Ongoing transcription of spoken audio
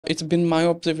It's been my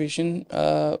observation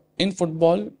in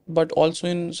football, but also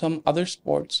in some other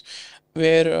sports,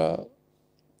 where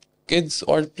kids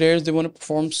or players, they want to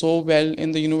perform so well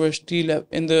in the university level,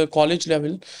 in the college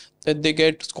level, that they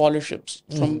get scholarships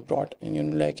from abroad,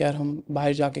 and like यार हम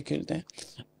बाहर जाके खेलते हैं,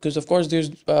 because of course there's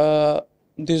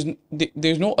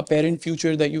no apparent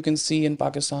future that you can see in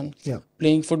Pakistan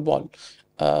playing football.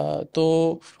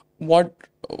 तो what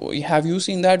have you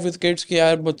seen that with kids कि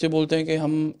यार बच्चे बोलते हैं कि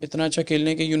हम इतना अच्छा खेल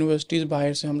लें कि यूनिवर्सिटीज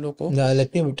बाहर से हम लोग को. Now,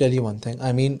 let me tell you one thing.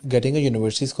 I mean, getting a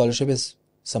university scholarship is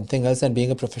something else, and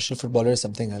being a professional footballer is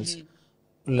something else.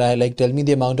 Like, tell me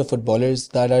the amount of footballers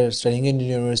that are studying in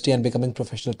university and becoming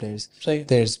professional players. सही.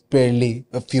 There's barely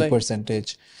a few Right.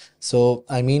 percentage. So,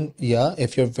 I mean, yeah,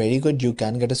 if you're very good, you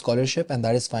can get a scholarship, and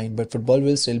that is fine. But football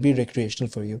will still be recreational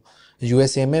for you.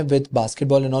 USA में with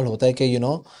basketball and all होता है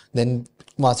कि then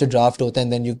वहाँ से draft होता है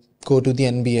and then you go to the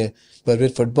NBA. But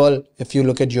with football, if you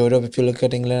look at Europe, if you look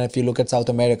at England, if you look at South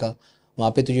America,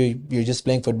 वहाँ पे तो you're just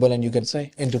playing football and you get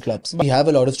into clubs. We have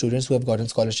a lot of students who have gotten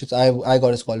scholarships. I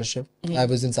got a scholarship. I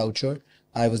was in South Shore.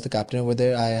 I was the captain over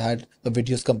there. I had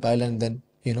videos compiled, and then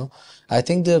I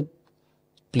think the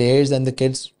players and the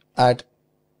kids at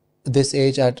this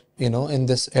age, in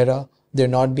this era, they're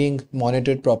not being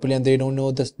monitored properly, and they don't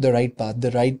know the right path,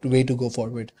 the right way to go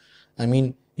forward. I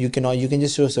mean, you can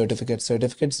just show certificates.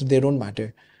 Certificates, they don't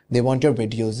matter. They want your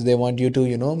videos. They want you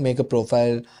to make a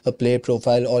profile, a player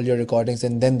profile, all your recordings,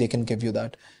 and then they can give you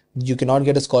that. You cannot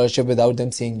get a scholarship without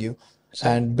them seeing you.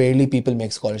 And barely people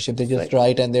make scholarship. They just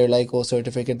write and they're like, oh,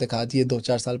 certificate दिखा दिए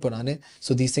 2-4 साल पुराने.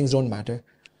 So these things don't matter.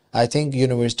 I think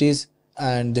universities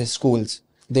and the schools,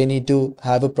 they need to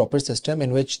have a proper system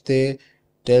in which they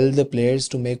tell the players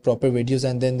to make proper videos,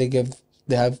 and then they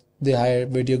hire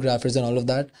videographers and all of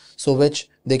that, so which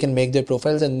they can make their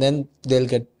profiles, and then they'll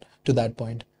get to that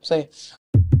point. सही.